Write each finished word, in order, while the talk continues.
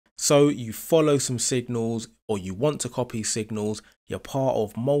So you follow some signals, or you want to copy signals, you're part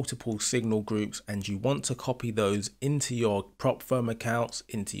of multiple signal groups and you want to copy those into your prop firm accounts,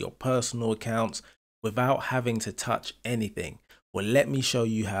 into your personal accounts without having to touch anything. Well, let me show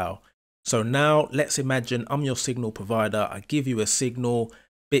you how. So now let's imagine I'm your signal provider. I give you a signal,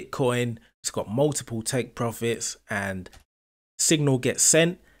 Bitcoin, it's got multiple take profits, and signal gets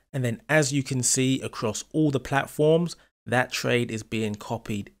sent. And then as you can see across all the platforms, that trade is being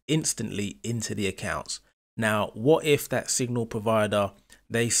copied instantly into the accounts. Now, what if that signal provider,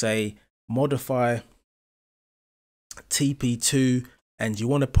 they say modify TP2 and you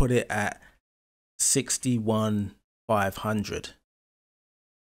want to put it at 61,500.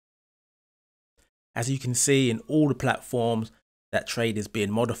 As you can see in all the platforms, that trade is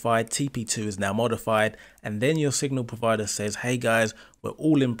being modified. TP2 is now modified, and then your signal provider says, hey guys, we're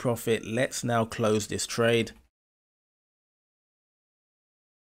all in profit. Let's now close this trade.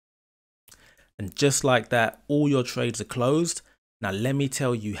 And just like that, all your trades are closed. Now let me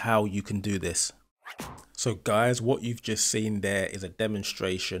tell you how you can do this. So guys, what you've just seen there is a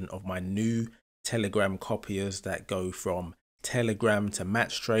demonstration of my new Telegram copiers that go from Telegram to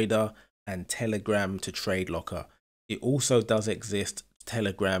MatchTrader and Telegram to TradeLocker. It also does exist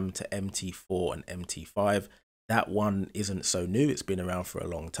Telegram to MT4 and MT5. That one isn't so new, it's been around for a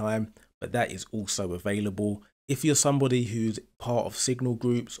long time, but that is also available. If you're somebody who's part of signal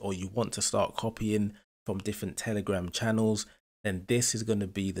groups or you want to start copying from different Telegram channels, then this is going to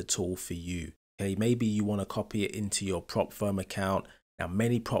be the tool for you. Okay, maybe you want to copy it into your prop firm account. Now,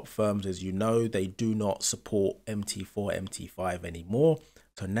 many prop firms, as you know, they do not support MT4, MT5 anymore.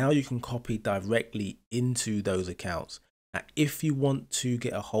 So now you can copy directly into those accounts. Now, if you want to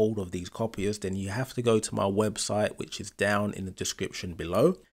get a hold of these copiers, then you have to go to my website, which is down in the description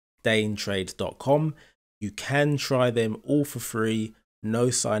below, danetrades.com. You can try them all for free,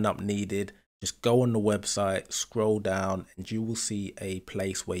 no sign up needed. Just go on the website, scroll down, and you will see a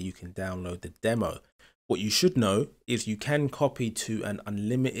place where you can download the demo. What you should know is you can copy to an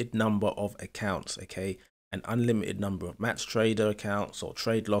unlimited number of accounts, okay? An unlimited number of MatchTrader accounts or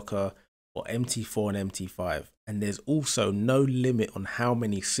TradeLocker or MT4 and MT5. And there's also no limit on how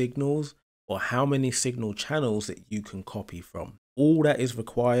many signals or how many signal channels that you can copy from. All that is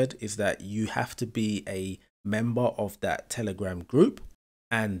required is that you have to be a member of that Telegram group,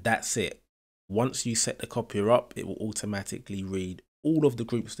 and that's it. Once you set the copier up, it will automatically read all of the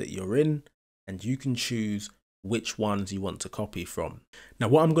groups that you're in, and you can choose which ones you want to copy from. Now,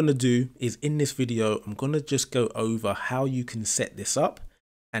 what I'm going to do is in this video, I'm going to just go over how you can set this up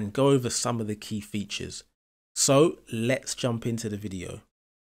and go over some of the key features. So let's jump into the video.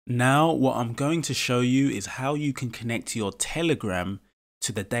 Now, what I'm going to show you is how you can connect your Telegram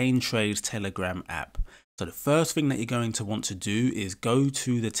to the Dane Trades Telegram app. So the first thing that you're going to want to do is go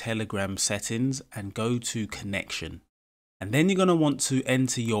to the Telegram settings and go to connection. And then you're going to want to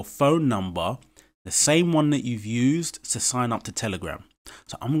enter your phone number, the same one that you've used to sign up to Telegram.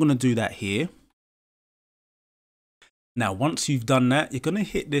 So I'm going to do that here. Now, once you've done that, you're going to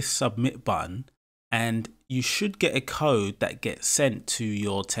hit this submit button and you should get a code that gets sent to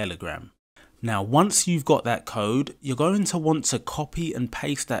your Telegram. Now, once you've got that code, you're going to want to copy and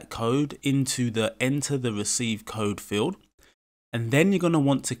paste that code into the enter the receive code field. And then you're going to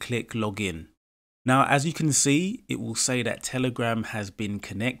want to click login. Now, as you can see, it will say that Telegram has been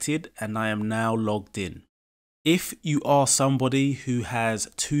connected and I am now logged in. If you are somebody who has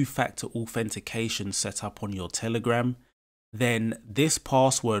two-factor authentication set up on your Telegram, then this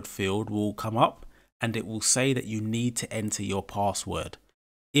password field will come up and it will say that you need to enter your password.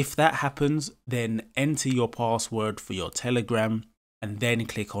 If that happens, then enter your password for your Telegram and then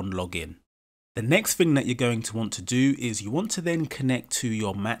click on login. The next thing that you're going to want to do is you want to then connect to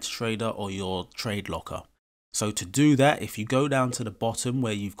your MatchTrader or your TradeLocker. So to do that, if you go down to the bottom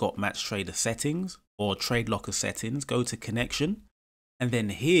where you've got MatchTrader settings or TradeLocker settings, go to connection. And then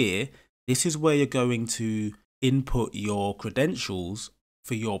here, this is where you're going to input your credentials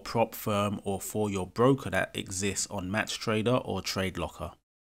for your prop firm or for your broker that exists on MatchTrader or TradeLocker.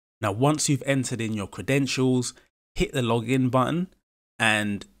 Now, once you've entered in your credentials, hit the login button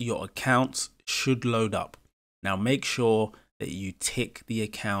and your accounts should load up. Now, make sure that you tick the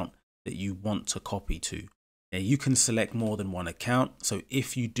account that you want to copy to. Now, you can select more than one account. So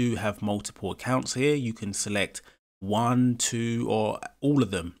if you do have multiple accounts here, you can select 1, 2, or all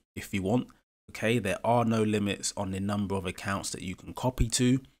of them if you want. Okay, there are no limits on the number of accounts that you can copy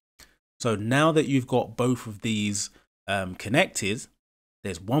to. So now that you've got both of these connected,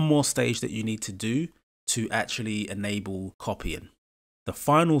 there's one more stage that you need to do to actually enable copying. The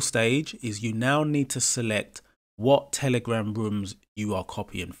final stage is you now need to select what Telegram rooms you are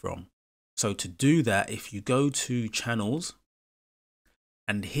copying from. So to do that, if you go to channels,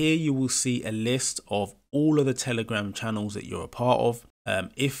 and here you will see a list of all of the Telegram channels that you're a part of.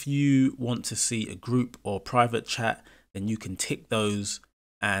 If you want to see a group or private chat, then you can tick those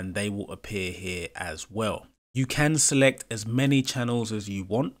and they will appear here as well. You can select as many channels as you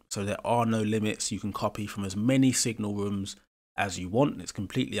want, so there are no limits. You can copy from as many signal rooms as you want. It's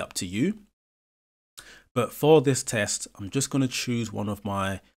completely up to you. But for this test, I'm just going to choose one of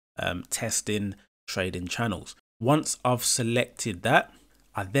my testing trading channels. Once I've selected that,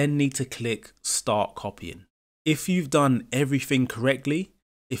 I then need to click start copying. If you've done everything correctly,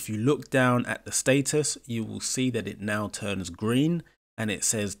 if you look down at the status, you will see that it now turns green and it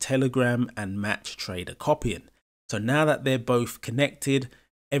says Telegram and MatchTrader copying. So now that they're both connected,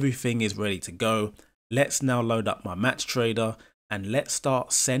 everything is ready to go. Let's now load up my MatchTrader and let's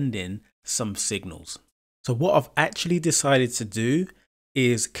start sending some signals. So what I've actually decided to do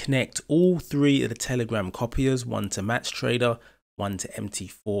is connect all three of the Telegram copiers, one to MatchTrader, one to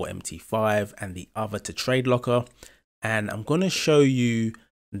MT4, MT5, and the other to TradeLocker. And I'm going to show you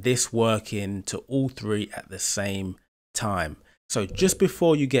this working to all three at the same time. So just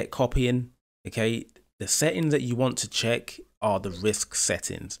before you get copying, okay, the settings that you want to check are the risk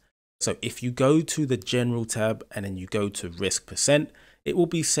settings. So if you go to the general tab and then you go to risk percent, it will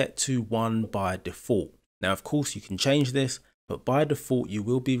be set to 1 by default. Now, of course, you can change this, but by default, you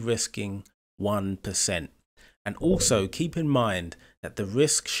will be risking 1%. And also keep in mind that the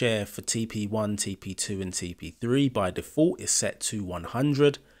risk share for TP1, TP2 and TP3 by default is set to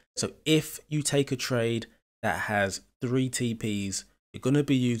 100. So if you take a trade that has 3 TPs, you're going to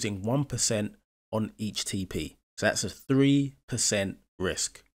be using 1% on each TP. So that's a 3%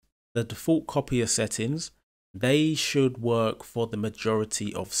 risk. The default copier settings, they should work for the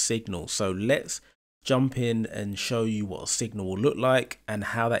majority of signals. So let's jump in and show you what a signal will look like and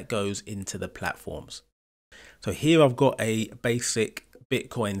how that goes into the platforms. So here I've got a basic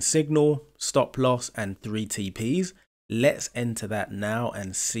Bitcoin signal, stop loss and 3 TPs. Let's enter that now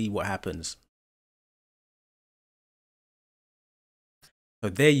and see what happens. So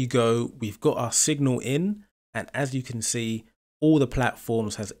there you go. We've got our signal in, and as you can see, all the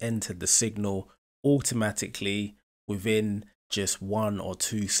platforms has entered the signal automatically within just 1 or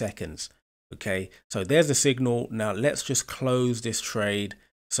 2 seconds. Okay, so there's the signal. Now let's just close this trade.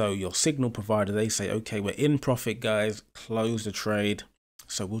 So your signal provider, they say, okay, we're in profit, guys, close the trade.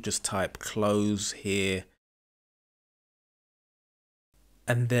 So we'll just type close here.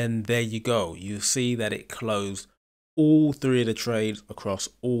 And then there you go. You see that it closed all 3 of the trades across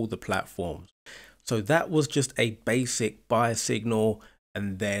all the platforms. So that was just a basic buy signal.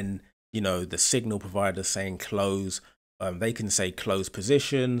 And then, you know, the signal provider saying close. They can say close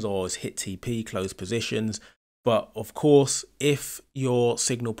positions or hit TP, close positions. But of course, if your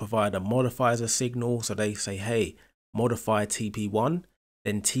signal provider modifies a signal, so they say, hey, modify TP1,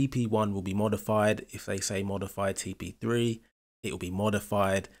 then TP1 will be modified. If they say modify TP3, it will be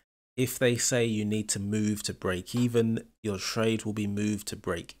modified. If they say you need to move to break even, your trade will be moved to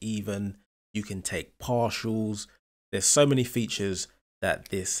break even. You can take partials. There's so many features that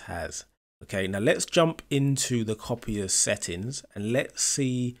this has. Okay, now let's jump into the copier's settings and let's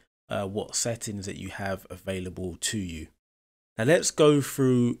see what settings that you have available to you. Now let's go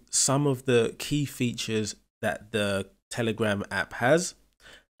through some of the key features that the Telegram app has.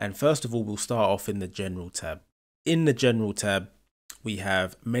 And first of all, we'll start off in the general tab. In the general tab, we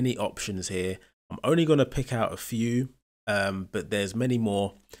have many options here. I'm only going to pick out a few, but there's many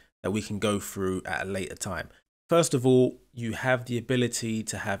more that we can go through at a later time. First of all, you have the ability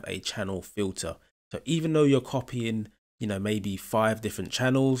to have a channel filter. So even though you're copying, you know, maybe 5 different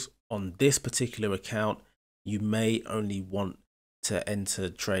channels on this particular account, you may only want to enter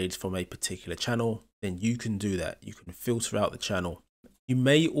trades from a particular channel, then you can do that. You can filter out the channel. You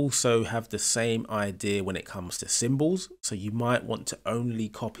may also have the same idea when it comes to symbols. So you might want to only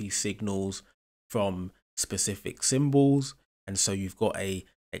copy signals from specific symbols. And so you've got a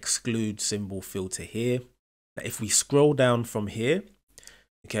exclude symbol filter here. Now, if we scroll down from here,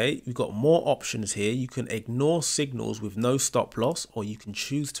 okay, we've got more options here. You can ignore signals with no stop loss, or you can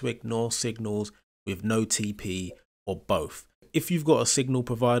choose to ignore signals with no TP, or both. If you've got a signal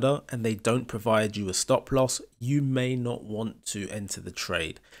provider and they don't provide you a stop loss, you may not want to enter the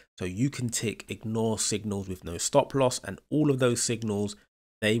trade. So you can tick ignore signals with no stop loss, and all of those signals,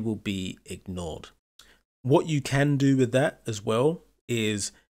 they will be ignored. What you can do with that as well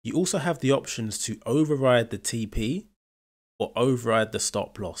is you also have the options to override the TP or override the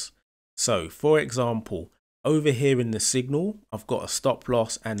stop loss. So for example, over here in the signal, I've got a stop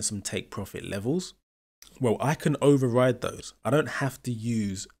loss and some take profit levels. Well, I can override those. I don't have to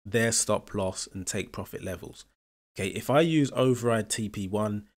use their stop loss and take profit levels. Okay, if I use override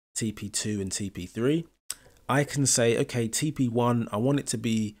TP1, TP2 and TP3, I can say, okay, TP1, I want it to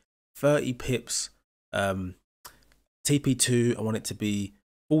be 30 pips. TP2, I want it to be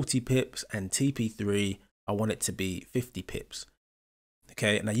 40 pips, and TP3, I want it to be 50 pips.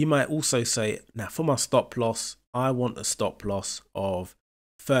 Okay, now you might also say, now for my stop loss, I want a stop loss of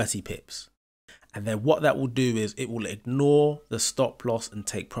 30 pips. And then what that will do is it will ignore the stop loss and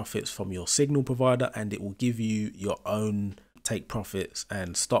take profits from your signal provider, and it will give you your own take profits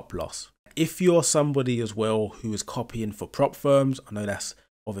and stop loss. If you're somebody as well who is copying for prop firms, I know that's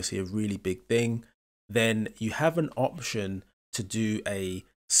obviously a really big thing, then you have an option to do a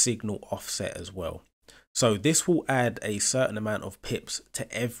signal offset as well. So this will add a certain amount of pips to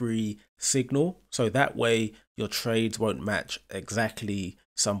every signal. So that way your trades won't match exactly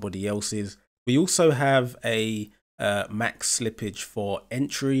somebody else's. We also have a max slippage for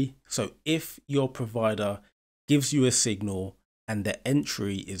entry. So if your provider gives you a signal and the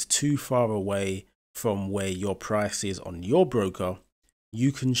entry is too far away from where your price is on your broker,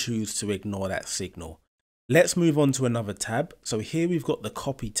 you can choose to ignore that signal. Let's move on to another tab. So here we've got the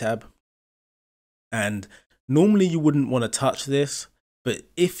copy tab. And normally you wouldn't want to touch this, but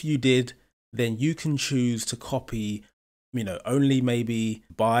if you did, then you can choose to copy, only maybe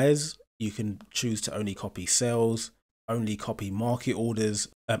buys. You can choose to only copy sells, only copy market orders.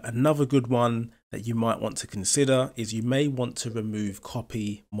 Another good one that you might want to consider is you may want to remove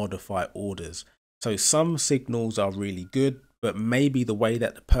copy modify orders. So some signals are really good, but maybe the way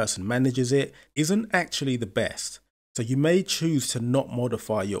that the person manages it isn't actually the best. So you may choose to not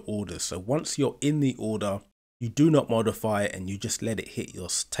modify your orders. So once you're in the order, you do not modify it and you just let it hit your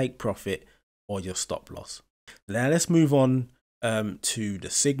take profit or your stop loss. Now let's move on to the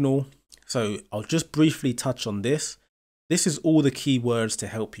signal. So I'll just briefly touch on this. This is all the keywords to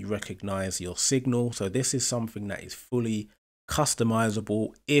help you recognize your signal. So this is something that is fully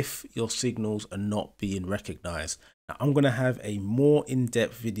customizable if your signals are not being recognized. Now I'm going to have a more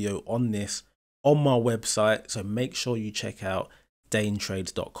in-depth video on this on my website, so make sure you check out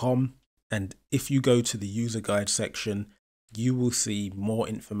danetrades.com, and if you go to the user guide section, you will see more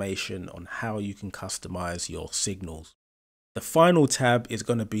information on how you can customize your signals. The final tab is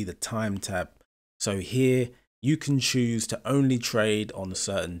going to be the time tab. So here you can choose to only trade on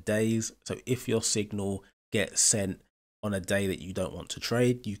certain days. So if your signal gets sent on a day that you don't want to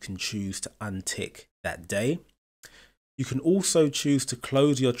trade, you can choose to untick that day. You can also choose to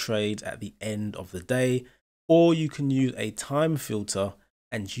close your trades at the end of the day, or you can use a time filter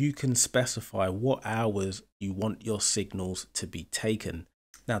and you can specify what hours you want your signals to be taken.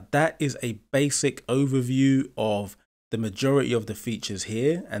 Now that is a basic overview of the majority of the features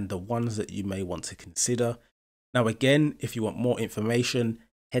here and the ones that you may want to consider. Now again, if you want more information,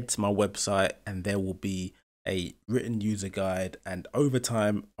 head to my website and there will be a written user guide, and over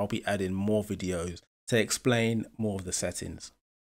time I'll be adding more videos to explain more of the settings.